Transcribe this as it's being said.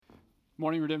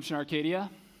Morning, Redemption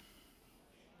Arcadia.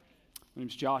 My name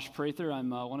is Josh Prather. I'm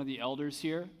one of the elders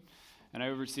here, and I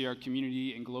oversee our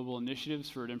community and global initiatives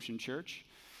for Redemption Church,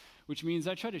 which means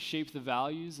I try to shape the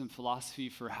values and philosophy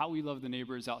for how we love the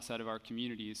neighbors outside of our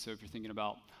communities. So if you're thinking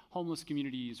about homeless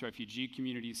communities, refugee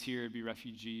communities here, it'd be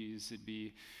refugees, it'd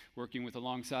be working with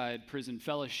alongside prison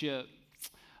fellowship,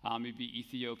 it'd be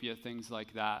Ethiopia, things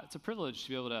like that. It's a privilege to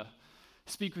be able to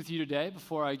speak with you today.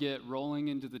 Before I get rolling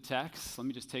into the text, let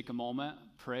me just take a moment,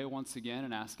 pray once again,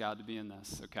 and ask God to be in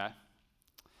this, okay?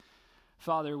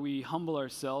 Father, we humble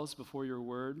ourselves before your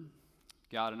word,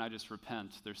 God, and I just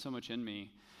repent. There's so much in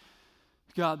me,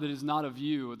 God, that is not of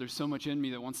you. There's so much in me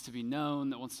that wants to be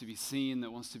known, that wants to be seen,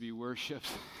 that wants to be worshiped.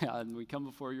 God, and we come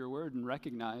before your word and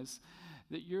recognize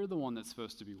that you're the one that's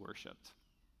supposed to be worshiped.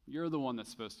 You're the one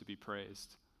that's supposed to be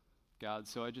praised, God.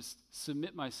 So I just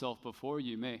submit myself before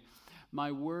you. May my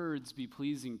words be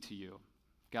pleasing to you,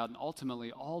 God, and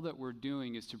ultimately all that we're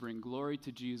doing is to bring glory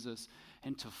to Jesus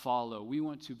and to follow. We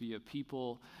want to be a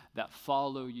people that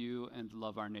follow you and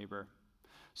love our neighbor.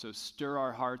 So stir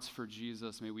our hearts for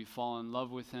Jesus. May we fall in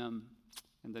love with him.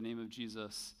 In the name of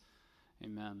Jesus,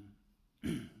 amen.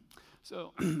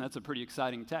 So that's a pretty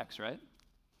exciting text, right?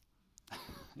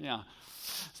 Yeah.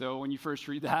 So when you first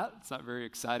read that, it's not very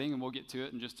exciting, and we'll get to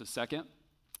it in just a second.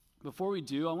 Before we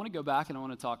do, I want to go back and I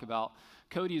want to talk about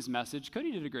Cody's message.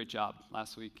 Cody did a great job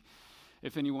last week.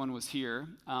 If anyone was here,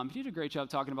 he did a great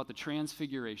job talking about the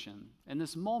transfiguration and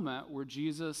this moment where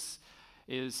Jesus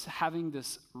is having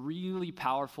this really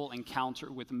powerful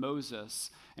encounter with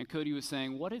Moses. And Cody was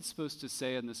saying what it's supposed to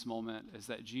say in this moment is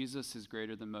that Jesus is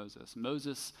greater than Moses.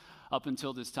 Moses, up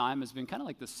until this time, has been kind of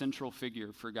like the central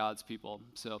figure for God's people.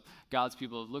 So God's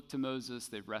people have looked to Moses,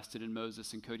 they've rested in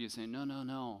Moses, and Cody is saying,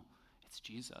 no. It's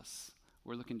Jesus.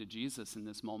 We're looking to Jesus in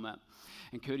this moment.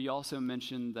 And Cody also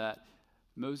mentioned that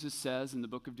Moses says in the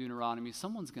book of Deuteronomy,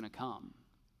 someone's going to come.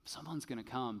 Someone's going to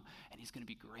come, and he's going to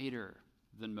be greater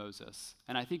than Moses.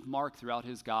 And I think Mark, throughout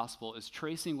his gospel, is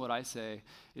tracing what I say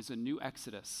is a new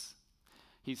Exodus.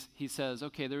 He says,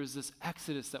 okay, there was this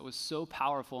Exodus that was so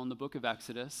powerful in the book of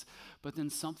Exodus, but then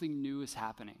something new is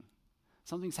happening.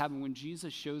 Something's happening when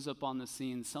Jesus shows up on the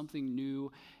scene. Something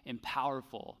new and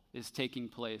powerful is taking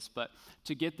place. But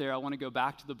to get there, I want to go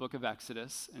back to the book of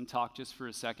Exodus and talk just for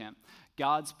a second.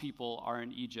 God's people are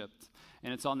in Egypt,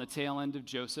 and it's on the tail end of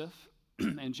Joseph,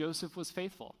 and Joseph was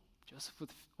faithful. Joseph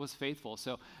was faithful.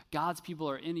 So God's people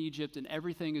are in Egypt, and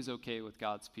everything is okay with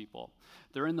God's people.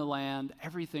 They're in the land,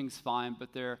 everything's fine,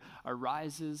 but there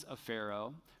arises a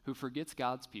Pharaoh who forgets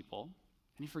God's people,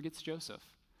 and he forgets Joseph.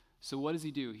 So what does he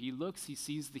do? He looks, he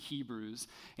sees the Hebrews,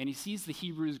 and he sees the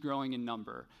Hebrews growing in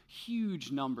number,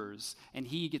 huge numbers, and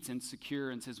he gets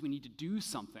insecure and says, we need to do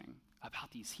something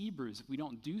about these Hebrews. If we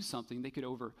don't do something, they could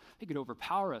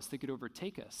overpower us, they could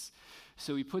overtake us.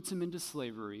 So he puts them into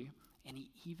slavery, and he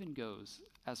even goes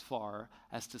as far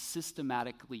as to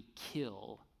systematically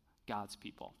kill God's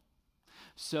people.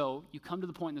 So you come to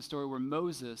the point in the story where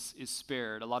Moses is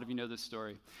spared. A lot of you know this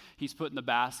story. He's put in the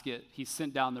basket. He's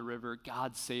sent down the river.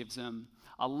 God saves him.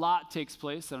 A lot takes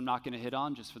place that I'm not going to hit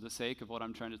on just for the sake of what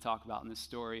I'm trying to talk about in this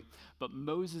story. But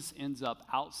Moses ends up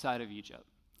outside of Egypt.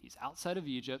 He's outside of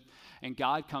Egypt, and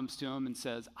God comes to him and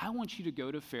says, I want you to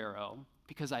go to Pharaoh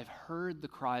because I've heard the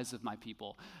cries of my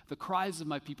people. The cries of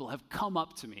my people have come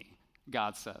up to me,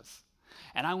 God says.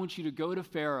 And I want you to go to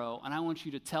Pharaoh, and I want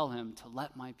you to tell him to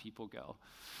let my people go.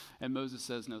 And Moses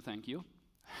says, no, thank you.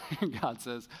 God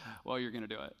says, well, you're going to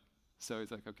do it. So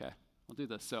he's like, okay, we'll do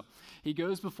this. So he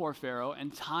goes before Pharaoh,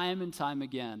 and time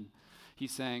again,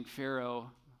 he's saying,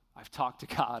 Pharaoh, I've talked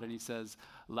to God, and he says,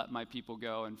 let my people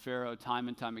go. And Pharaoh, time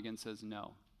and time again, says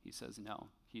no. He says no.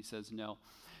 He says no.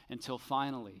 Until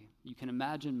finally, you can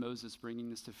imagine Moses bringing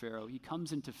this to Pharaoh. He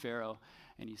comes into Pharaoh,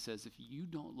 and he says, if you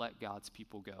don't let God's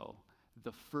people go,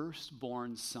 the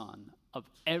firstborn son of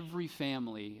every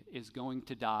family is going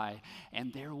to die,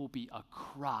 and there will be a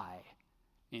cry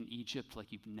in Egypt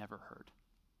like you've never heard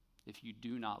if you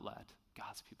do not let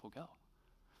God's people go.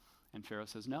 And Pharaoh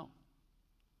says no.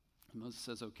 And Moses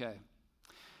says, okay.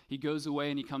 He goes away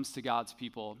and he comes to God's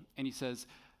people, and he says,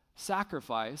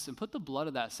 sacrifice, and put the blood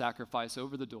of that sacrifice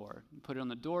over the door. Put it on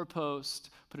the doorpost,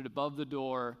 put it above the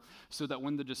door, so that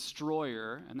when the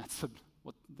destroyer, and that's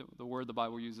what the word the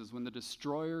Bible uses, when the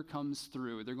destroyer comes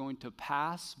through, they're going to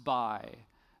pass by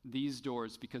these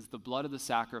doors because the blood of the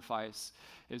sacrifice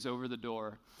is over the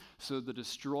door. So the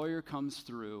destroyer comes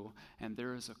through, and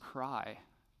there is a cry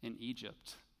in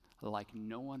Egypt like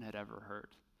no one had ever heard,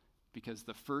 because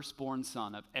the firstborn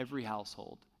son of every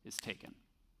household is taken.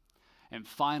 And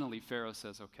finally, Pharaoh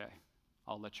says, okay,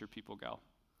 I'll let your people go.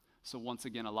 So once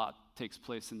again, a lot takes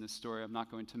place in this story I'm not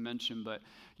going to mention, but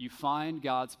you find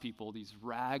God's people, these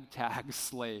ragtag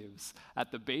slaves,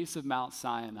 at the base of Mount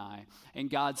Sinai, and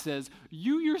God says,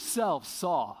 you yourself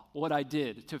saw what I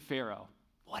did to Pharaoh,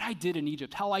 what I did in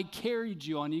Egypt, how I carried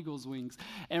you on eagle's wings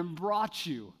and brought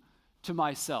you to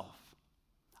myself.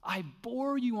 I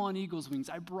bore you on eagle's wings.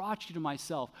 I brought you to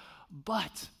myself,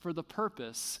 but for the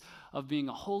purpose of being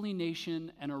a holy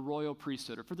nation and a royal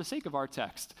priesthood. Or for the sake of our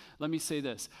text, let me say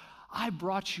this. I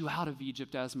brought you out of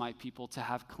Egypt as my people to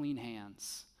have clean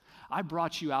hands. I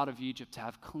brought you out of Egypt to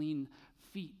have clean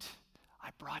feet. I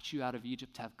brought you out of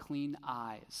Egypt to have clean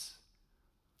eyes,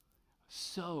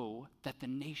 so that the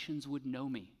nations would know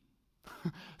me,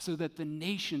 so that the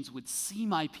nations would see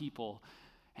my people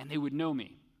and they would know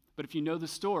me. But if you know the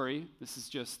story, this is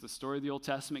just the story of the Old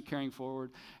Testament carrying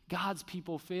forward, God's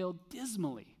people failed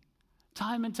dismally.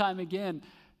 Time and time again,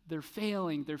 they're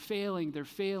failing,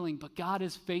 but God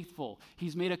is faithful.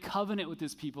 He's made a covenant with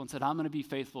his people and said, I'm going to be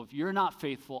faithful. If you're not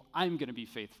faithful, I'm going to be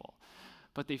faithful.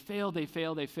 But they fail,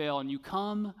 and you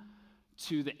come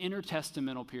to the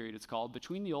intertestamental period, it's called,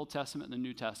 between the Old Testament and the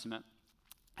New Testament,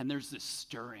 and there's this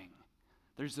stirring.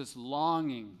 There's this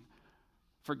longing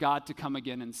for God to come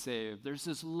again and save. There's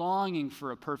this longing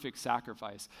for a perfect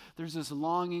sacrifice. There's this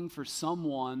longing for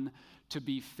someone to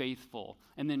be faithful.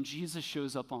 And then Jesus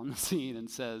shows up on the scene and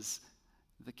says,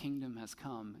 the kingdom has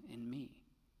come in me.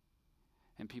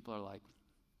 And people are like,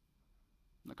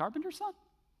 the carpenter's son?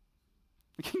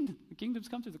 The kingdom's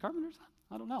come through the carpenter's son?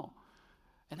 I don't know.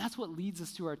 And that's what leads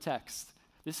us to our text.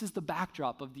 This is the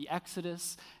backdrop of the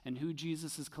Exodus and who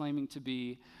Jesus is claiming to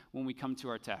be when we come to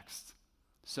our text.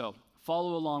 So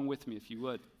follow along with me if you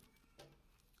would.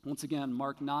 Once again,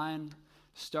 Mark 9,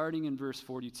 starting in verse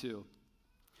 42.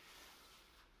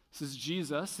 This is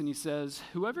Jesus, and he says,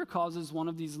 whoever causes one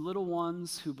of these little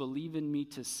ones who believe in me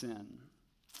to sin,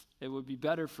 it would be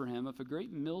better for him if a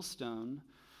great millstone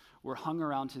were hung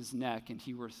around his neck and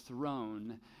he were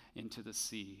thrown into the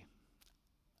sea.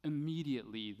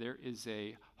 Immediately, there is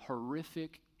a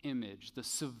horrific image. The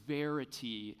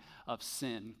severity of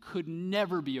sin could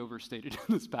never be overstated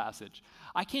in this passage.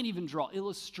 I can't even draw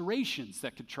illustrations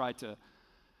that could try to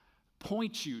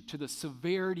point you to the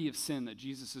severity of sin that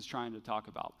Jesus is trying to talk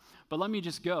about. But let me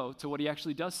just go to what he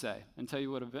actually does say and tell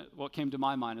you what came to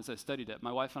my mind as I studied it.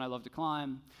 My wife and I love to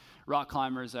climb. Rock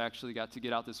climbers. I actually got to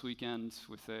get out this weekend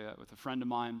with a friend of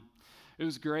mine. It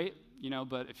was great,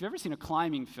 but if you've ever seen a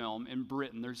climbing film in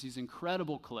Britain, there's these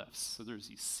incredible cliffs. So there's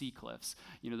these sea cliffs,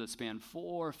 that span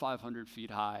 400 or 500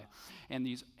 feet high. And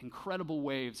these incredible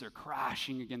waves are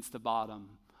crashing against the bottom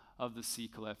of the sea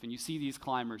cliff. And you see these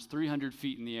climbers 300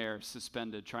 feet in the air,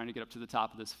 suspended, trying to get up to the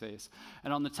top of this face.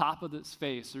 And on the top of this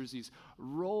face, there's these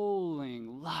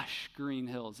rolling, lush green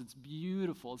hills. It's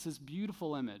beautiful. It's this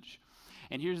beautiful image.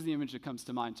 And here's the image that comes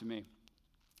to mind to me.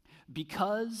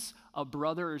 Because a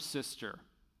brother or sister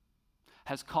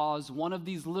has caused one of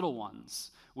these little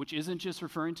ones, which isn't just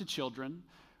referring to children,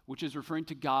 which is referring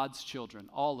to God's children,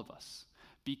 all of us.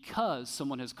 Because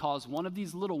someone has caused one of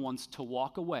these little ones to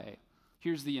walk away,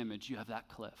 here's the image. You have that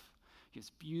cliff. You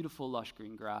have beautiful, lush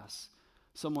green grass.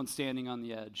 Someone standing on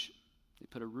the edge. They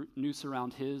put a noose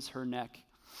around her neck,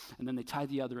 and then they tie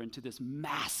the other end to this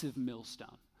massive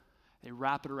millstone. They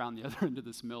wrap it around the other end of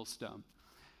this millstone.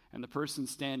 And the person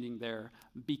standing there,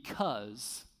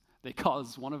 because they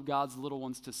caused one of God's little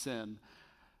ones to sin,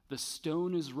 the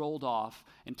stone is rolled off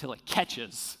until it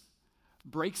catches,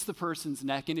 breaks the person's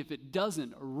neck, and if it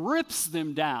doesn't, rips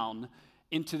them down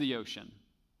into the ocean.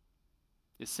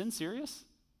 Is sin serious?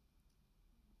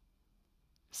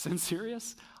 Sin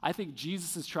serious? I think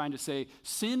Jesus is trying to say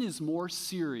sin is more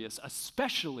serious,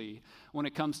 especially when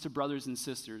it comes to brothers and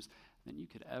sisters, than you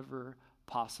could ever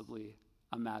possibly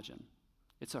imagine.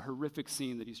 It's a horrific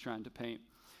scene that he's trying to paint.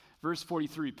 Verse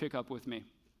 43, pick up with me.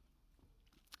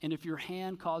 And if your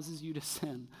hand causes you to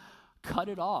sin, cut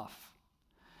it off.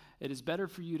 It is better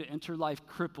for you to enter life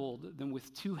crippled than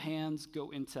with two hands go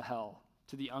into hell,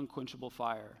 to the unquenchable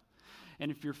fire.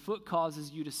 And if your foot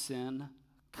causes you to sin,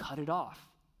 cut it off.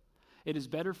 It is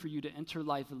better for you to enter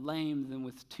life lame than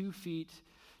with 2 feet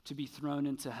to be thrown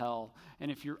into hell. And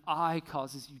if your eye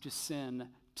causes you to sin,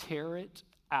 tear it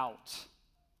out.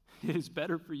 It is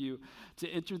better for you to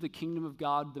enter the kingdom of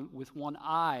God with one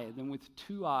eye than with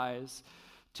 2 eyes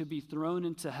to be thrown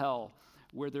into hell,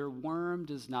 where their worm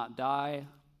does not die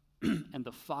and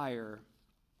the fire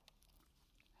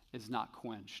is not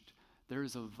quenched. There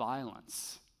is a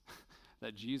violence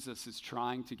that Jesus is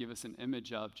trying to give us an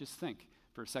image of. Just think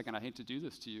for a second, I hate to do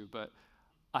this to you, but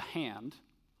a hand,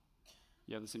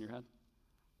 you have this in your head,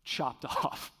 chopped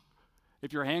off.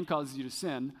 If your hand causes you to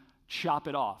sin, chop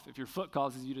it off. If your foot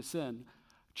causes you to sin,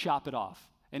 chop it off.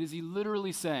 And is he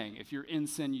literally saying, if you're in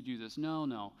sin, you do this?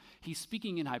 No. He's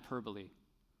speaking in hyperbole.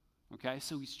 Okay,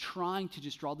 so he's trying to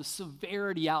just draw the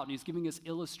severity out, and he's giving us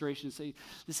illustrations, say,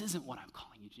 this isn't what I'm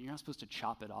calling you to. You're not supposed to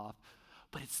chop it off,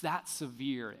 but it's that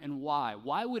severe. And why?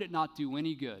 Why would it not do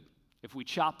any good if we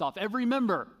chopped off every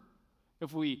member?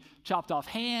 If we chopped off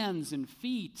hands and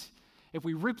feet? If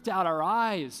we ripped out our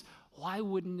eyes? Why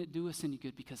wouldn't it do us any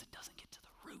good? Because it doesn't get to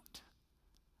the root,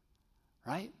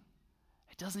 right?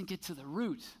 It doesn't get to the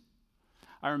root.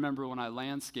 I remember when I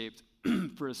landscaped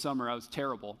for a summer, I was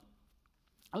terrible.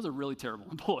 I was a really terrible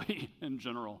employee in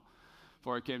general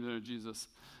before I came to know Jesus.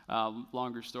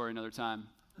 Longer story another time.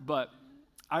 But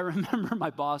I remember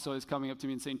my boss always coming up to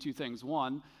me and saying two things.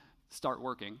 One, start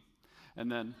working. And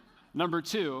then number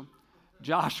two,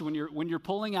 Josh, when you're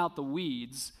pulling out the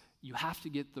weeds, you have to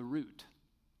get the root.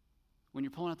 When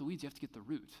you're pulling out the weeds, you have to get the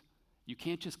root. You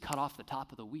can't just cut off the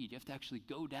top of the weed. You have to actually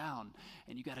go down,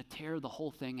 and you got to tear the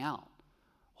whole thing out.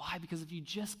 Why? Because if you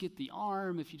just get the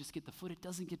arm, if you just get the foot, it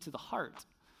doesn't get to the heart.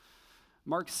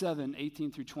 Mark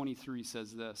 7:18-23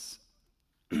 says this,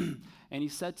 and he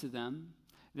said to them,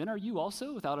 then are you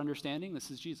also without understanding?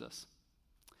 This is Jesus.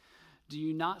 Do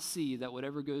you not see that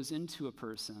whatever goes into a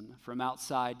person from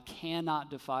outside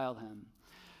cannot defile him,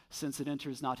 since it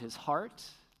enters not his heart,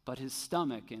 but his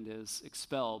stomach and is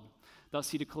expelled?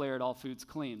 Thus he declared all foods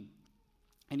clean.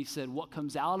 And he said, what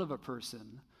comes out of a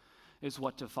person is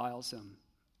what defiles him.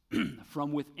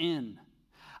 From within,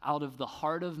 out of the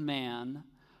heart of man,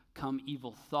 come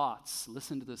evil thoughts.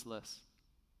 Listen to this list.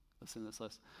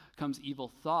 Comes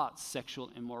evil thoughts,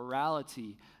 sexual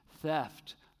immorality,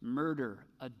 theft, murder,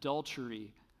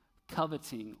 adultery,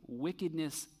 coveting,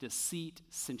 wickedness, deceit,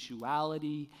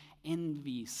 sensuality,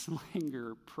 envy,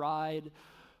 slander, pride,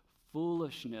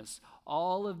 foolishness.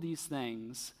 All of these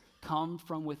things come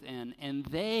from within, and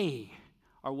they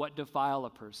are what defile a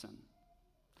person.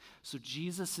 So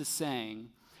Jesus is saying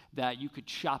that you could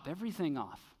chop everything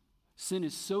off. Sin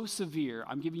is so severe,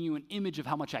 I'm giving you an image of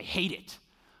how much I hate it.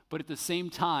 But at the same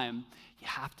time, you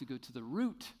have to go to the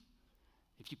root.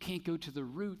 If you can't go to the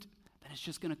root, then it's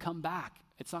just going to come back.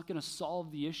 It's not going to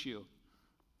solve the issue.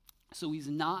 So he's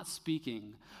not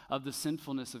speaking of the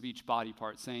sinfulness of each body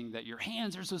part, saying that your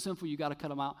hands are so sinful, you got to cut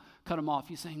them off.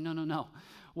 He's saying, no.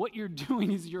 What you're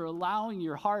doing is you're allowing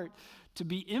your heart to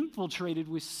be infiltrated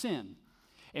with sin.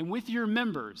 And with your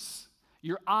members,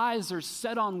 your eyes are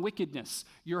set on wickedness.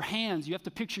 Your hands, you have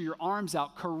to picture your arms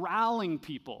out, corralling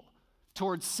people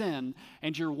towards sin,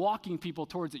 and you're walking people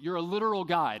towards it. You're a literal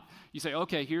guide. You say,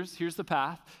 okay, here's the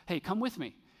path. Hey, come with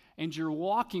me. And you're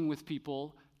walking with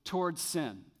people towards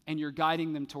sin, and you're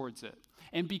guiding them towards it.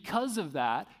 And because of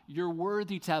that, you're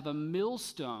worthy to have a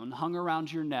millstone hung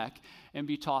around your neck and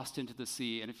be tossed into the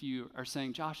sea. And if you are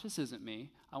saying, Josh, this isn't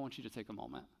me, I want you to take a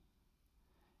moment.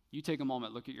 You take a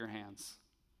moment, look at your hands.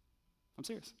 I'm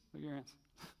serious. Look at your hands.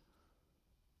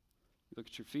 You look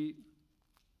at your feet.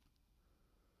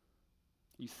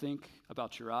 You think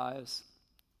about your eyes.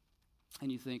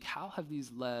 And you think, how have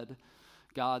these led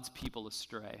God's people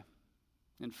astray?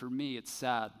 And for me, it's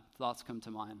sad. Thoughts come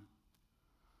to mind.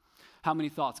 How many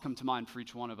thoughts come to mind for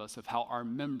each one of us of how our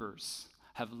members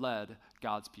have led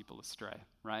God's people astray,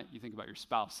 right? You think about your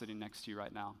spouse sitting next to you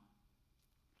right now.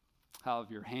 How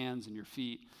have your hands and your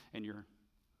feet and your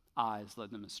eyes led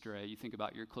them astray? You think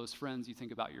about your close friends, you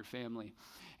think about your family,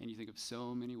 and you think of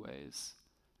so many ways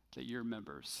that your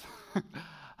members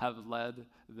have led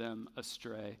them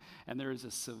astray. And there is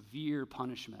a severe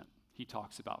punishment he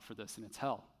talks about for this, and it's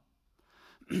hell.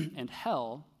 And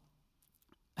hell,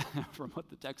 from what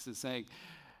the text is saying,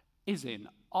 is an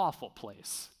awful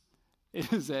place.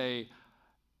 It's a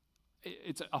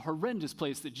horrendous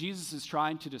place that Jesus is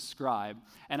trying to describe,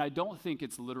 and I don't think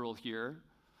it's literal here.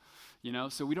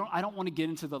 So I don't want to get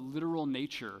into the literal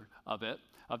nature of it,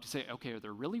 to say, okay, are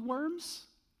there really worms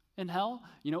in hell?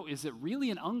 Is it really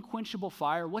an unquenchable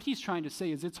fire? What he's trying to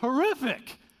say is it's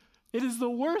horrific. It is the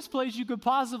worst place you could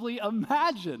possibly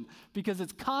imagine because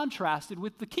it's contrasted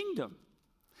with the kingdom.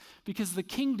 Because the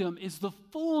kingdom is the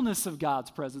fullness of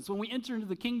God's presence. When we enter into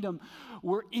the kingdom,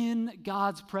 we're in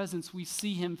God's presence. We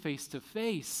see him face to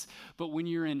face. But when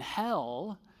you're in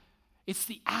hell, it's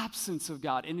the absence of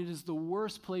God, and it is the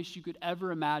worst place you could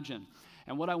ever imagine.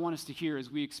 And what I want us to hear is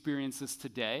we experience this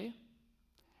today,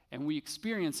 and we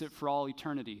experience it for all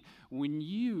eternity. When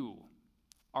you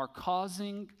are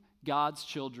causing God's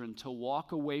children to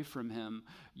walk away from him,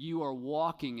 you are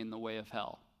walking in the way of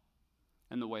hell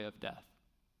and the way of death.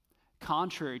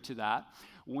 Contrary to that,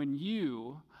 when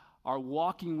you are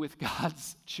walking with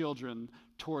God's children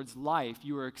towards life,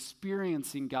 you are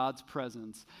experiencing God's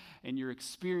presence and you're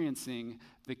experiencing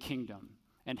the kingdom.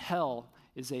 And hell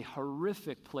is a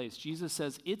horrific place. Jesus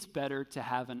says it's better to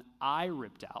have an eye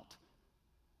ripped out.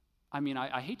 I mean,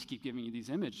 I hate to keep giving you these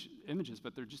images,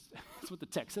 but they're just, that's what the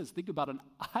text says. Think about an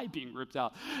eye being ripped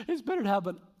out. It's better to have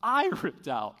an eye ripped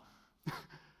out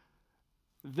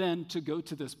than to go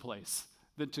to this place,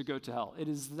 than to go to hell. It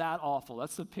is that awful.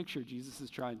 That's the picture Jesus is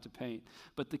trying to paint.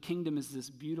 But the kingdom is this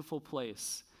beautiful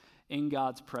place in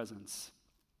God's presence.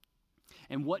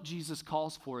 And what Jesus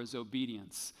calls for is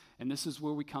obedience. And this is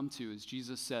where we come to, is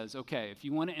Jesus says, okay, if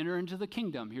you want to enter into the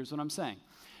kingdom, here's what I'm saying.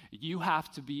 You have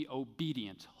to be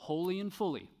obedient, wholly and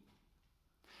fully.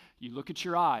 You look at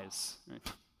your eyes.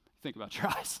 Think about your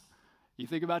eyes. You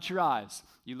think about your eyes.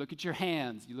 You look at your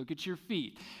hands. You look at your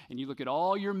feet. And you look at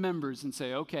all your members and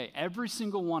say, okay, every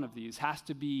single one of these has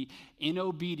to be in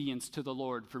obedience to the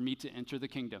Lord for me to enter the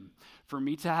kingdom, for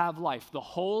me to have life. The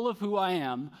whole of who I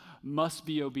am must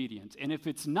be obedient. And if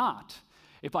it's not,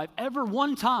 if I've ever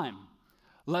one time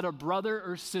let a brother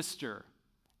or sister,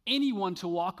 anyone to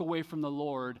walk away from the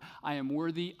Lord, I am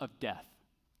worthy of death,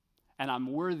 and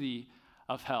I'm worthy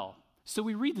of hell. So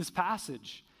we read this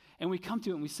passage, and we come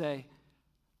to it and we say,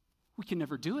 we can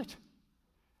never do it.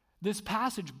 This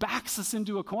passage backs us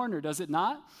into a corner, does it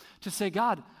not? To say,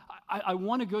 God, I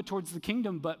want to go towards the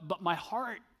kingdom, but my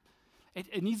heart,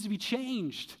 it needs to be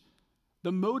changed.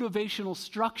 The motivational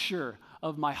structure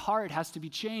of my heart has to be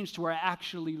changed to where I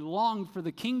actually long for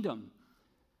the kingdom.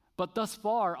 But thus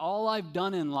far, all I've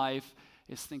done in life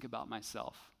is think about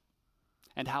myself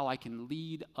and how I can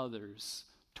lead others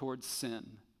towards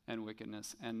sin and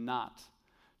wickedness and not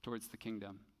towards the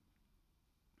kingdom.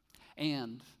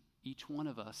 And each one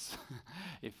of us,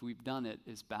 if we've done it,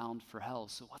 is bound for hell.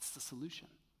 So what's the solution?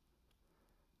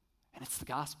 And it's the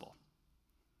gospel.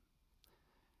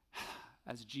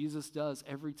 As Jesus does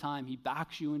every time, he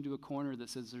backs you into a corner that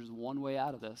says there's one way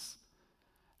out of this.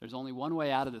 There's only one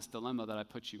way out of this dilemma that I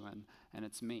put you in, and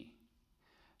it's me.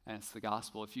 And it's the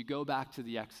gospel. If you go back to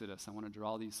the Exodus, I want to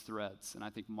draw these threads, and I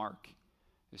think Mark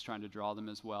is trying to draw them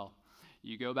as well.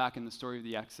 You go back in the story of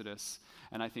the Exodus,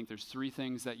 and I think there's three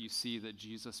things that you see that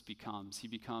Jesus becomes. He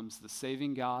becomes the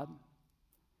saving God,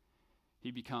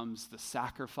 he becomes the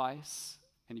sacrifice,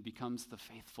 and he becomes the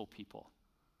faithful people.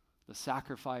 The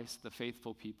sacrifice, the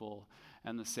faithful people,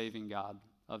 and the saving God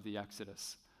of the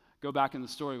Exodus. Go back in the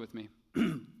story with me.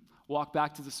 Walk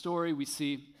back to the story. We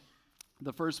see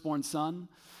the firstborn son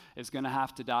is going to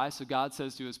have to die. So God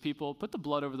says to his people, put the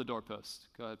blood over the doorpost.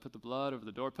 Go ahead, put the blood over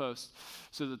the doorpost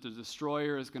so that the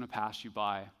destroyer is going to pass you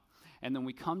by. And then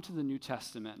we come to the New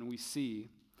Testament and we see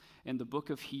in the book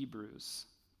of Hebrews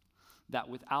that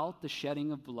without the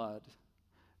shedding of blood,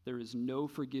 there is no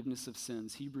forgiveness of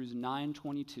sins. Hebrews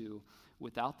 9:22,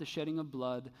 without the shedding of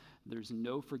blood, there's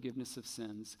no forgiveness of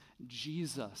sins.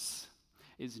 Jesus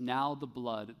is now the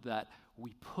blood that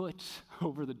we put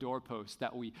over the doorpost,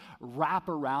 that we wrap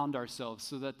around ourselves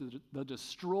so that the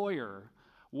destroyer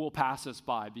will pass us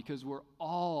by, because we're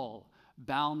all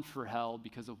bound for hell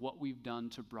because of what we've done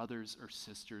to brothers or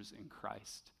sisters in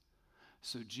Christ.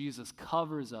 So Jesus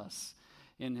covers us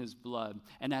in his blood.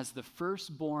 And as the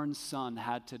firstborn son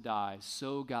had to die,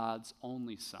 so God's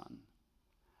only son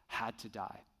had to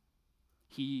die.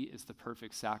 He is the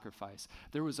perfect sacrifice.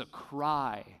 There was a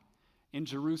cry in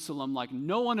Jerusalem like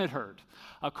no one had heard.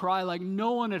 A cry like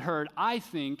no one had heard, I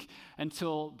think,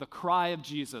 until the cry of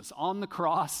Jesus on the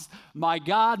cross, my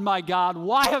God,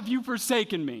 why have you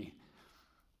forsaken me?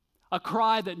 A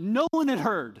cry that no one had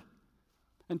heard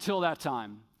until that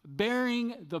time,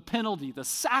 bearing the penalty, the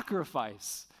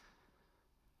sacrifice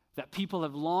that people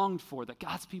have longed for, that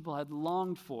God's people had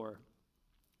longed for.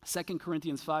 2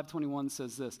 Corinthians 5:21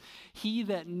 says this, he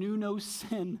that knew no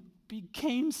sin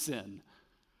became sin.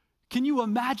 Can you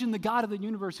imagine the God of the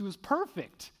universe who is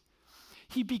perfect?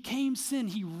 He became sin.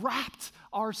 He wrapped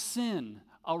our sin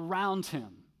around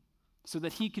him so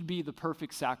that he could be the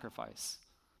perfect sacrifice.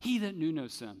 He that knew no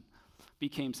sin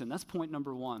became sin. That's point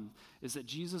number one, is that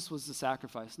Jesus was the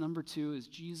sacrifice. Number two is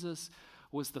Jesus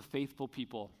was the faithful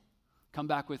people. Come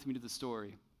back with me to the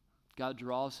story. God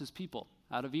draws his people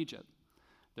out of Egypt.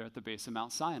 They're at the base of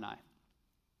Mount Sinai.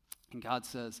 And God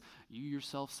says, you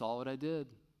yourself saw what I did.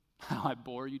 How I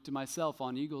bore you to myself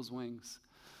on eagle's wings.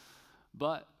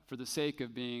 But for the sake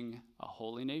of being a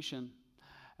holy nation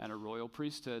and a royal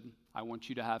priesthood, I want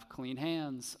you to have clean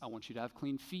hands. I want you to have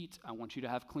clean feet. I want you to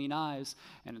have clean eyes.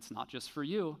 And it's not just for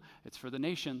you, it's for the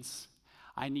nations.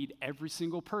 I need every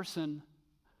single person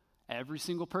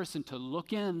to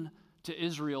look in to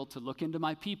Israel, to look into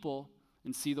my people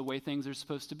and see the way things are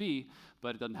supposed to be,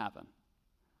 but it doesn't happen.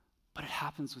 But it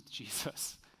happens with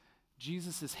Jesus.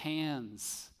 Jesus'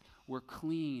 hands were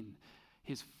clean.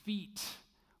 His feet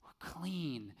were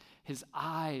clean. His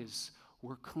eyes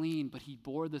were clean, but he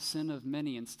bore the sin of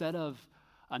many. Instead of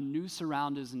a noose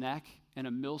around his neck and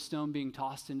a millstone being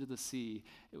tossed into the sea,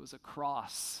 it was a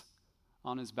cross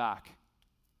on his back.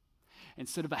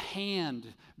 Instead of a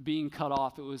hand being cut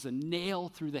off, it was a nail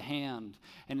through the hand.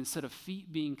 And instead of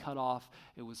feet being cut off,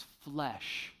 it was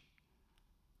flesh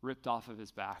ripped off of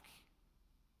his back.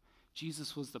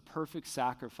 Jesus was the perfect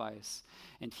sacrifice,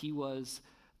 and he was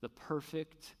the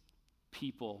perfect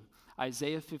people.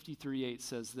 Isaiah 53:8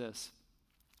 says this,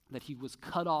 that he was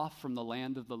cut off from the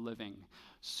land of the living,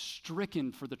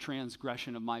 stricken for the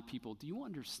transgression of my people. Do you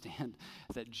understand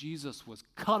that Jesus was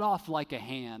cut off like a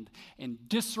hand and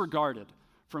disregarded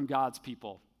from God's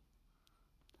people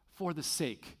for the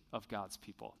sake of God's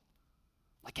people?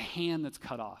 Like a hand that's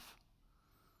cut off.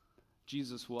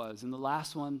 Jesus was. And the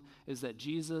last one is that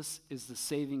Jesus is the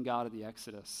saving God of the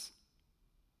Exodus.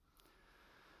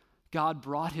 God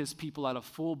brought his people out of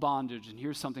full bondage, and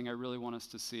here's something I really want us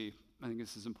to see. I think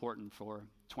this is important for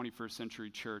 21st century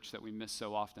church that we miss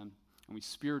so often, and we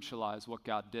spiritualize what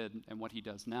God did and what he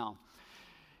does now,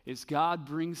 is God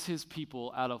brings his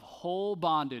people out of whole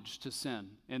bondage to sin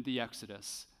in the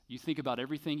Exodus. You think about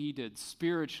everything he did.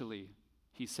 Spiritually,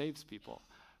 he saves people.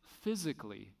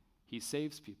 Physically, he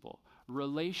saves people.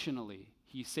 Relationally,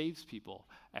 he saves people.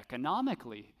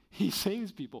 Economically, he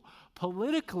saves people.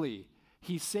 Politically,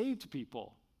 he saved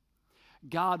people.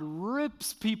 God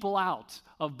rips people out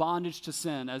of bondage to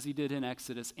sin as he did in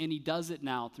Exodus, and he does it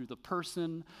now through the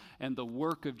person and the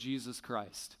work of Jesus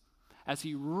Christ. As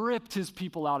he ripped his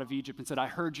people out of Egypt and said, I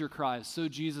heard your cries, so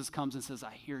Jesus comes and says,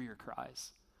 I hear your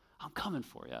cries. I'm coming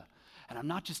for you. And I'm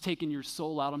not just taking your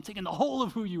soul out, I'm taking the whole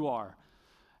of who you are,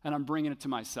 and I'm bringing it to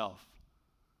myself.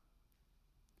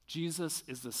 Jesus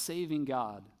is the saving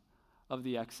God of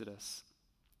the Exodus.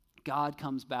 God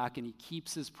comes back and he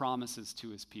keeps his promises to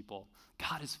his people.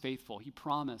 God is faithful. He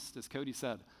promised, as Cody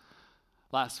said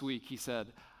last week, he said,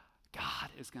 God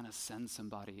is going to send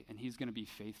somebody and he's going to be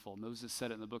faithful. Moses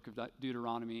said it in the book of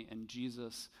Deuteronomy, and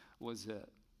Jesus was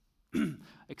it.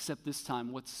 Except this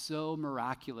time, what's so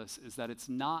miraculous is that it's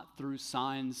not through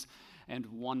signs and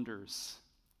wonders.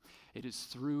 It is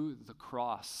through the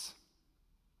cross.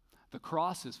 The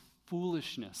cross is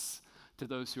foolishness to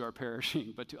those who are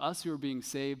perishing, but to us who are being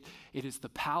saved, it is the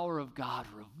power of God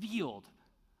revealed.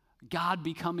 God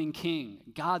becoming king,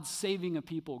 God saving a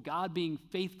people, God being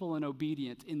faithful and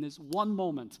obedient in this one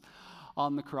moment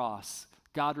on the cross.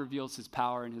 God reveals his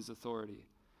power and his authority.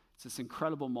 It's this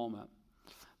incredible moment.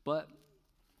 But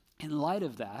in light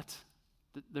of that,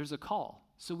 there's a call.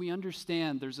 So we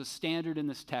understand there's a standard in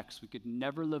this text we could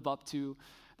never live up to.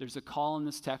 There's a call in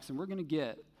this text, and we're going to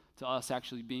get to us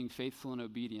actually being faithful and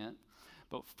obedient.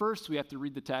 But first we have to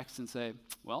read the text and say,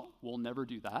 well, we'll never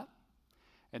do that.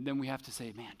 And then we have to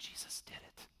say, man, Jesus did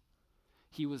it.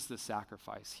 He was the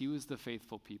sacrifice. He was the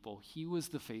faithful people. He was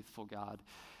the faithful God.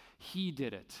 He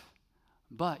did it.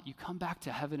 But you come back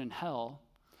to heaven and hell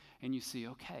and you see,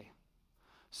 okay,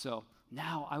 so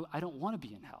now I don't want to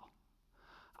be in hell.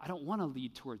 I don't want to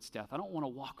lead towards death. I don't want to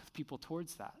walk with people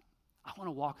towards that. I want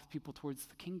to walk with people towards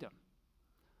the kingdom.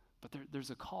 But there's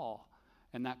a call,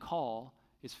 and that call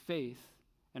is faith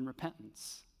and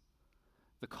repentance.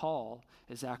 The call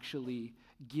is actually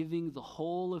giving the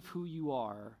whole of who you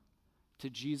are to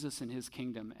Jesus and his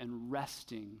kingdom and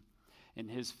resting in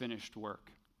his finished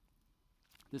work.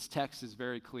 This text is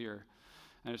very clear.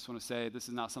 I just want to say this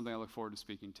is not something I look forward to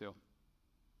speaking to.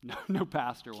 No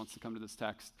pastor wants to come to this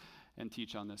text and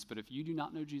teach on this. But if you do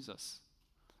not know Jesus,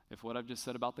 if what I've just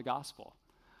said about the gospel,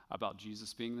 about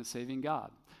Jesus being the saving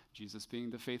God, Jesus being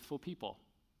the faithful people,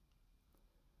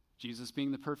 Jesus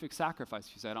being the perfect sacrifice,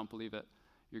 if you say, I don't believe it,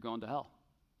 you're going to hell.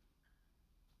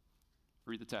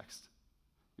 Read the text.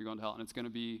 You're going to hell, and it's going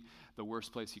to be the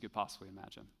worst place you could possibly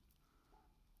imagine.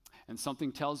 And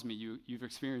something tells me you've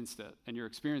experienced it, and you're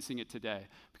experiencing it today,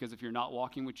 because if you're not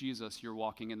walking with Jesus, you're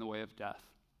walking in the way of death.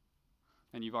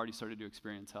 And you've already started to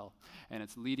experience hell. And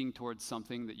it's leading towards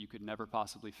something that you could never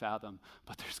possibly fathom.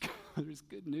 But there's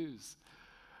good news.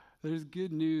 There's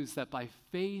good news that by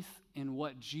faith in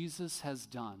what Jesus has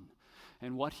done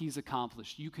and what he's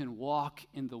accomplished, you can walk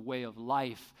in the way of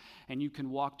life, and you can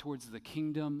walk towards the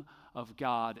kingdom of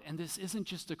God. And this isn't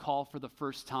just a call for the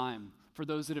first time, for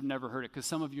those that have never heard it, because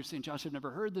some of you are saying, Josh, I've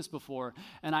never heard this before.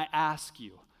 And I ask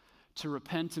you to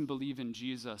repent and believe in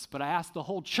Jesus. But I ask the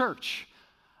whole church,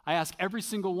 I ask every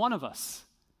single one of us.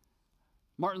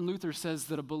 Martin Luther says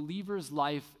that a believer's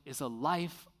life is a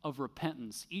life of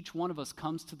repentance. Each one of us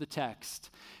comes to the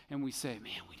text and we say,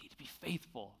 man, we need to be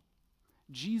faithful.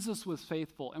 Jesus was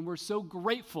faithful, and we're so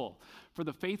grateful for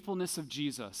the faithfulness of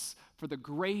Jesus, for the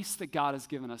grace that God has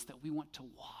given us, that we want to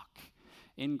walk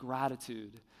in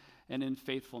gratitude and in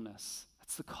faithfulness.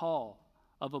 That's the call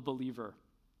of a believer.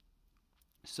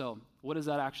 So, what does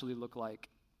that actually look like?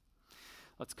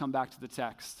 Let's come back to the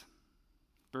text.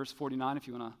 Verse 49, if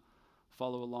you want to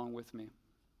follow along with me.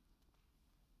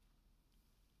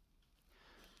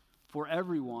 For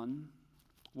everyone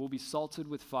will be salted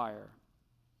with fire.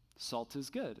 Salt is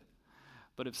good.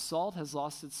 But if salt has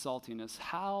lost its saltiness,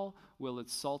 how will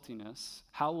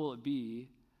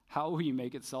you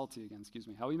make it salty again?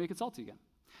 How will you make it salty again?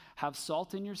 Have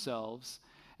salt in yourselves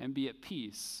and be at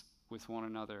peace with one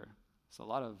another. There's a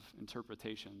lot of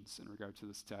interpretations in regard to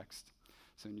this text.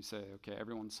 So when you say, okay,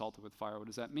 everyone's salted with fire, what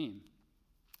does that mean?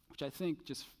 Which I think,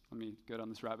 just let me go down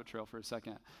this rabbit trail for a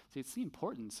second. See, it's the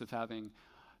importance of having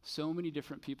so many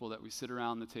different people that we sit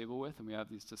around the table with, and we have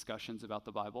these discussions about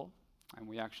the Bible, and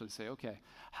we actually say, okay,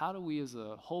 how do we as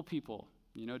a whole people,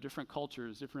 different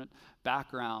cultures, different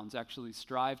backgrounds, actually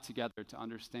strive together to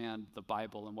understand the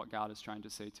Bible and what God is trying to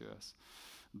say to us?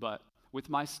 But with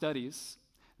my studies,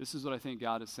 this is what I think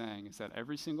God is saying, is that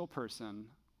every single person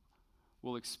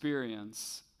will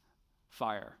experience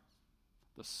fire,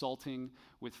 the salting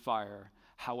with fire.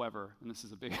 However, and this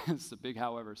is a big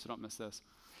however, so don't miss this.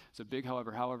 It's a big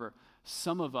however. However,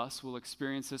 some of us will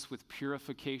experience this with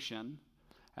purification,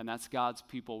 and that's God's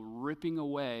people ripping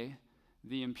away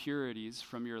the impurities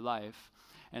from your life.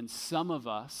 And some of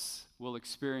us will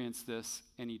experience this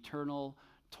in eternal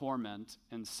torment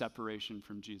and separation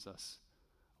from Jesus.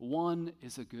 One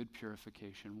is a good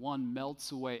purification. One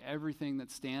melts away everything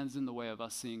that stands in the way of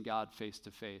us seeing God face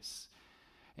to face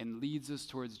and leads us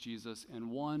towards Jesus. And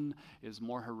one is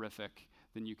more horrific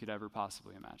than you could ever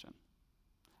possibly imagine.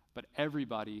 But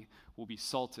everybody will be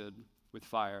salted with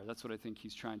fire. That's what I think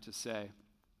he's trying to say.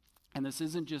 And this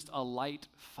isn't just a light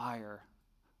fire.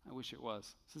 I wish it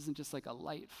was. This isn't just like a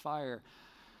light fire.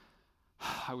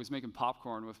 I was making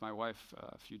popcorn with my wife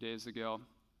a few days ago,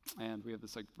 and we have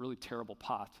this really terrible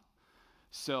pot.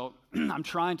 So I'm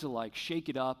trying to shake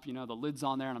it up, the lid's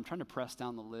on there, and I'm trying to press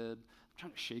down the lid. I'm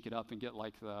trying to shake it up and get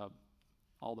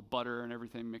all the butter and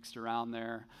everything mixed around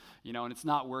there, and it's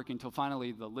not working until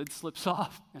finally the lid slips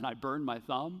off and I burn my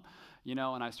thumb,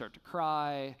 and I start to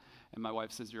cry, and my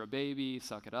wife says, "You're a baby,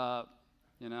 suck it up,"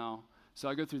 So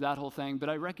I go through that whole thing, but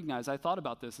I thought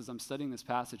about this as I'm studying this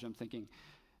passage. I'm thinking,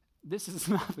 this is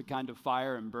not the kind of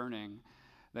fire and burning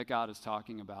that God is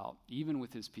talking about, even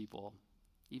with his people.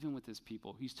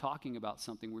 He's talking about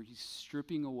something where he's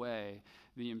stripping away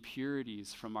the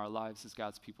impurities from our lives as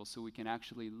God's people so we can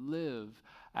actually live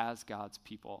as God's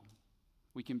people.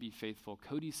 We can be faithful.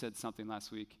 Cody said something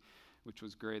last week, which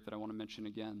was great, that I want to mention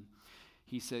again.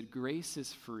 He said, grace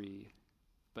is free,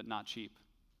 but not cheap.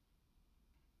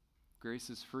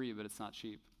 Grace is free, but it's not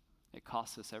cheap. It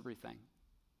costs us everything.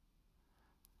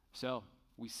 So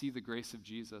we see the grace of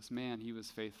Jesus. Man, he was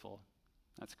faithful.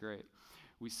 That's great.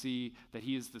 We see that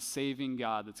he is the saving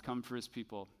God that's come for his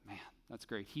people. Man, that's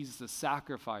great. He's the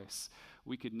sacrifice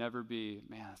we could never be.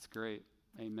 Man, that's great.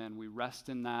 Amen. We rest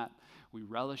in that. We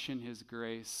relish in his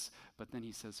grace. But then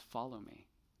he says, follow me.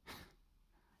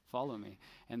 Follow me.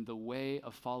 And the way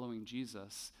of following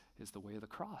Jesus is the way of the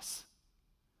cross.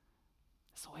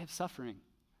 It's the way of suffering.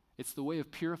 It's the way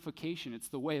of purification. It's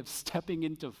the way of stepping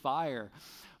into fire.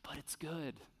 But it's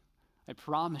good. I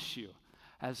promise you,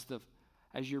 as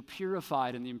you're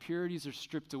purified and the impurities are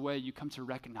stripped away, you come to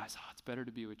recognize, it's better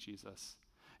to be with Jesus.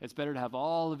 It's better to have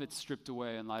all of it stripped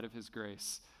away in light of his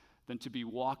grace than to be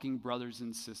walking brothers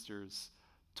and sisters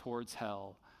towards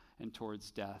hell and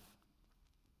towards death.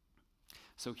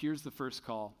 So here's the first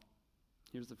call.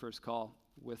 Here's the first call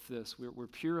with this. We're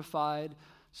purified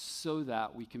so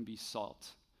that we can be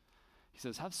salt. He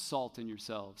says, have salt in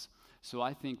yourselves. So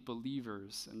I think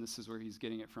believers, and this is where he's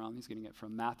getting it from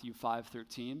Matthew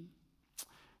 5:13.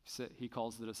 He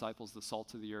calls the disciples the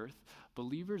salt of the earth.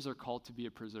 Believers are called to be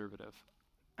a preservative.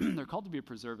 They're called to be a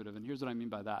preservative, and here's what I mean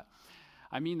by that.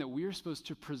 I mean that we are supposed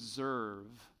to preserve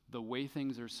the way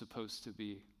things are supposed to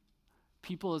be.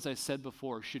 People, as I said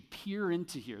before, should peer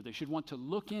into here. They should want to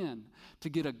look in to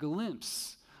get a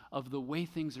glimpse of the way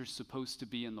things are supposed to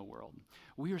be in the world.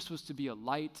 We are supposed to be a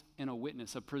light and a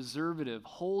witness, a preservative,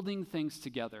 holding things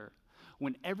together.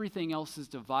 When everything else is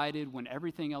divided, when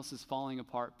everything else is falling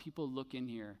apart, people look in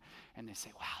here and they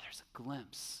say, wow, there's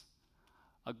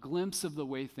a glimpse of the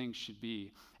way things should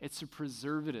be. It's a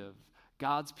preservative.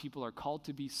 God's people are called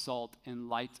to be salt in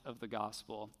light of the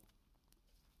gospel.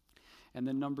 And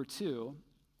then number 2,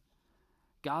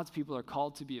 God's people are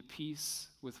called to be at peace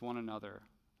with one another.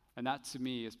 And that, to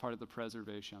me, is part of the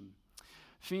preservation.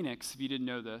 Phoenix, if you didn't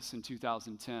know this, in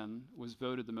 2010 was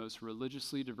voted the most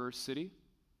religiously diverse city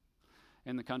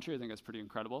in the country. I think that's pretty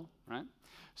incredible, right?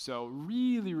 So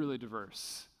really, really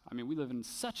diverse. I mean, we live in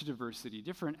such a diversity,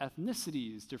 different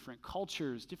ethnicities, different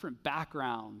cultures, different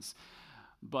backgrounds.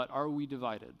 But are we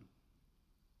divided?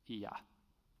 Yeah.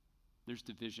 There's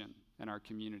division in our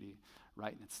community,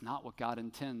 right? And it's not what God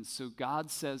intends. So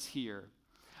God says here,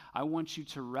 I want you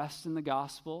to rest in the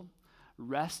gospel,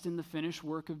 rest in the finished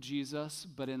work of Jesus,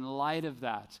 but in light of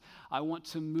that, I want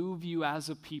to move you as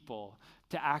a people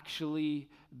to actually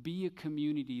be a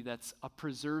community that's a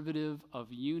preservative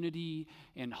of unity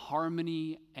and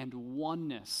harmony and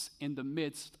oneness in the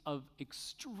midst of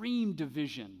extreme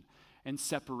division and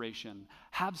separation.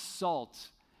 Have salt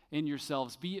in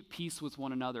yourselves. Be at peace with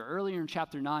one another. Earlier in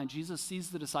chapter 9, Jesus sees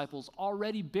the disciples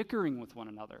already bickering with one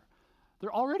another.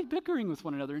 They're already bickering with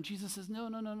one another. And Jesus says, no,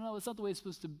 it's not the way it's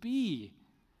supposed to be.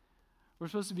 We're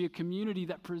supposed to be a community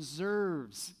that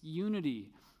preserves unity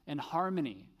and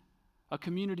harmony, a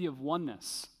community of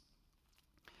oneness.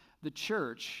 The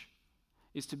church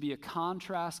is to be a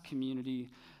contrast community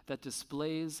that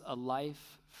displays a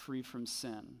life free from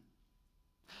sin.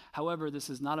 However,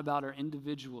 this is not about our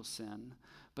individual sin,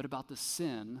 but about the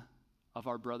sin of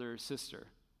our brother or sister.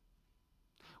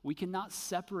 We cannot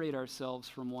separate ourselves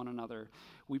from one another.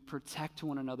 We protect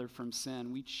one another from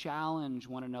sin. We challenge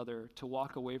one another to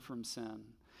walk away from sin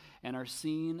and are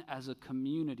seen as a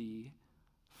community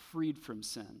freed from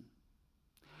sin.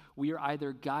 We are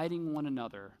either guiding one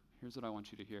another. Here's what I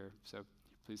want you to hear, so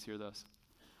please hear this.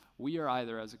 We are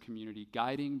either, as a community,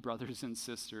 guiding brothers and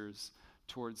sisters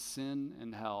towards sin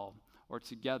and hell, or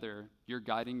together, you're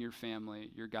guiding your family,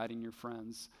 you're guiding your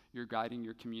friends, you're guiding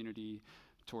your community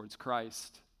towards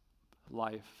Christ,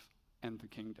 life, and the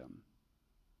kingdom.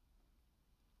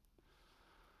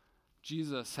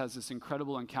 Jesus has this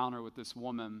incredible encounter with this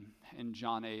woman in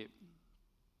John 8,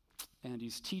 and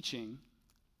he's teaching,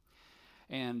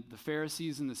 and the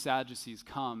Pharisees and the Sadducees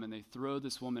come, and they throw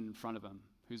this woman in front of him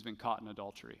who's been caught in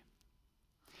adultery.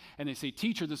 And they say,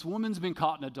 "Teacher, this woman's been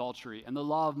caught in adultery, and the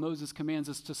law of Moses commands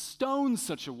us to stone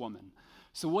such a woman.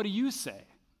 So what do you say?"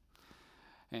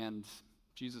 And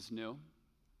Jesus knew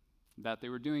that they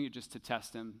were doing it just to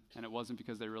test him, and it wasn't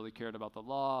because they really cared about the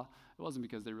law. It wasn't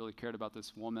because they really cared about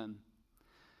this woman.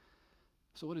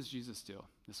 So what does Jesus do?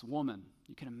 This woman,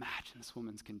 you can imagine this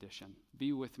woman's condition.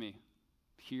 Be with me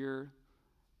here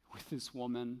with this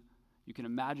woman. You can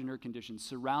imagine her condition,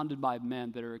 surrounded by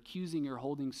men that are accusing her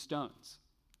holding stones.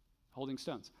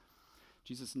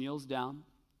 Jesus kneels down.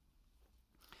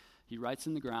 He writes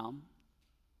in the ground,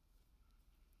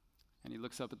 and he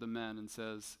looks up at the men and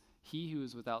says, "He who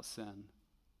is without sin,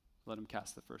 let him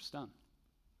cast the first stone."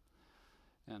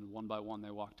 And one by one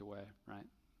they walked away, right?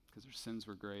 Because their sins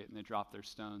were great, and they dropped their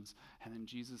stones. And then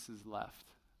Jesus is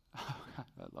left.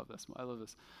 I love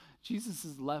this. Jesus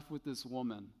is left with this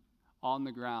woman on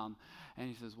the ground, and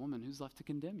he says, "Woman, who's left to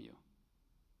condemn you?"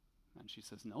 And she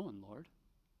says, "No one, Lord."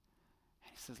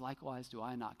 And he says, "Likewise do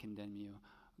I not condemn you.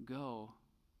 Go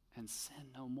and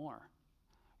sin no more."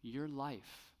 Your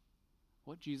life,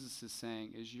 what Jesus is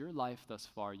saying is your life thus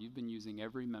far, you've been using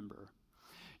every member.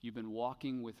 You've been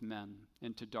walking with men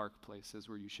into dark places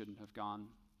where you shouldn't have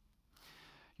gone.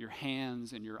 Your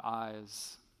hands and your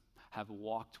eyes have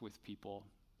walked with people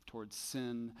towards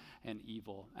sin and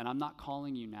evil. And I'm not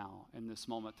calling you now in this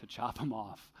moment to chop them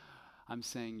off. I'm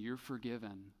saying you're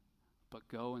forgiven, but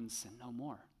go and sin no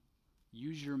more.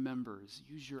 Use your members,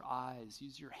 use your eyes,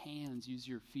 use your hands, use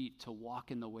your feet to walk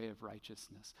in the way of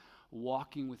righteousness,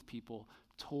 walking with people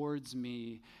towards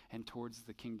me and towards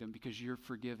the kingdom, because you're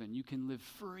forgiven. You can live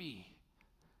free.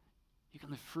 You can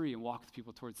live free and walk with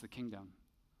people towards the kingdom.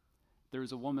 There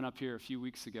was a woman up here a few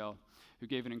weeks ago who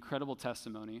gave an incredible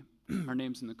testimony. Her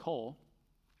name's Nicole,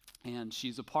 and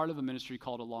she's a part of a ministry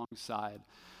called Alongside.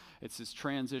 It's this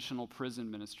transitional prison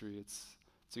ministry. It's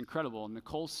incredible. And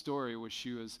Nicole's story was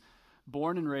she was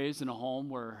born and raised in a home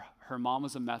where her mom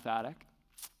was a meth addict,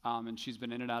 and she's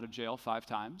been in and out of jail 5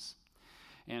 times.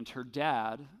 And her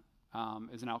dad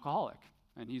is an alcoholic,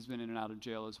 and he's been in and out of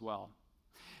jail as well.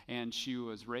 And she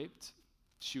was raped,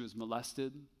 she was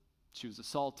molested, she was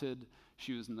assaulted,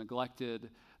 she was neglected.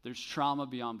 There's trauma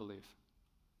beyond belief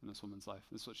in this woman's life.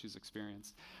 This is what she's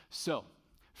experienced. So,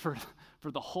 for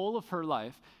the whole of her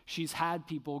life, she's had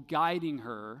people guiding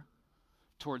her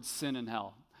towards sin and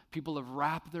hell. People have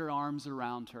wrapped their arms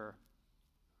around her,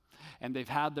 and they've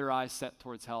had their eyes set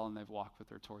towards hell, and they've walked with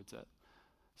her towards it.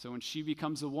 So when she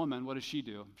becomes a woman, what does she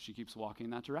do? She keeps walking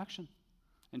in that direction,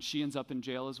 and she ends up in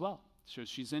jail as well. So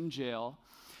she's in jail,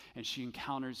 and she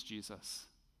encounters Jesus,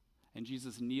 and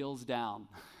Jesus kneels down.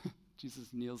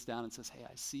 Jesus kneels down and says, "Hey,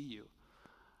 I see you.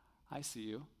 I see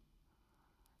you,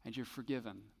 and you're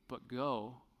forgiven, but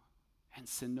go and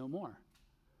sin no more.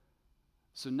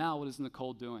 So now what is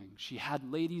Nicole doing? She had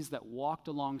ladies that walked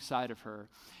alongside of her,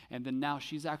 and then now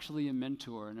she's actually a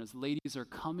mentor. And as ladies are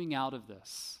coming out of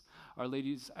this,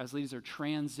 as ladies are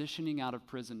transitioning out of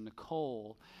prison,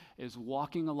 Nicole is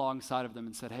walking alongside of them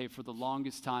and said, hey, for the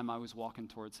longest time I was walking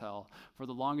towards hell. For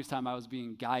the longest time I was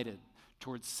being guided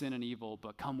towards sin and evil,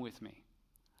 but come with me.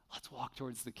 Let's walk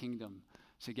towards the kingdom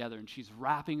together. And she's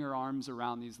wrapping her arms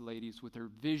around these ladies with her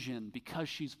vision, because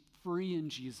she's free in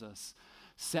Jesus,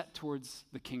 set towards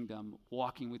the kingdom,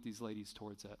 walking with these ladies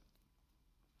towards it.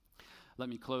 Let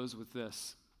me close with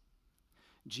this.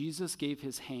 Jesus gave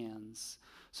his hands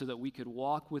so that we could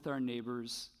walk with our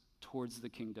neighbors towards the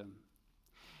kingdom.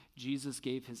 Jesus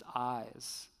gave his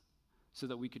eyes so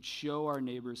that we could show our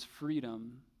neighbors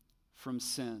freedom from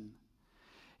sin.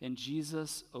 And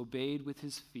Jesus obeyed with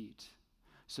his feet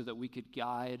so that we could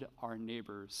guide our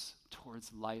neighbors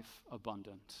towards life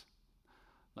abundant.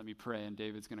 Let me pray, and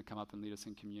David's going to come up and lead us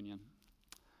in communion.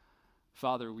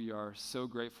 Father, we are so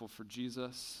grateful for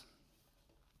Jesus.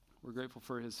 We're grateful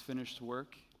for his finished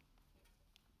work.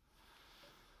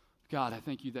 God, I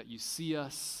thank you that you see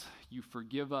us, you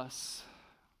forgive us.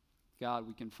 God,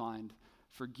 we can find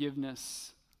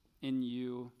forgiveness in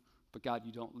you, but God,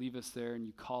 you don't leave us there, and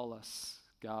you call us,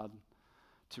 God,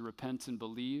 to repent and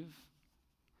believe.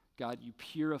 God, you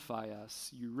purify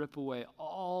us. You rip away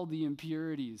all the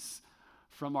impurities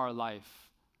from our life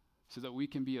so that we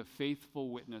can be a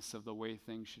faithful witness of the way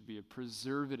things should be, a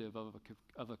preservative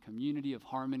of a community of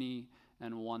harmony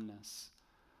and oneness.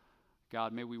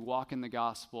 God, may we walk in the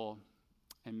gospel,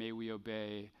 and may we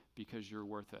obey because you're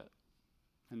worth it.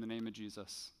 In the name of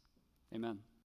Jesus, amen.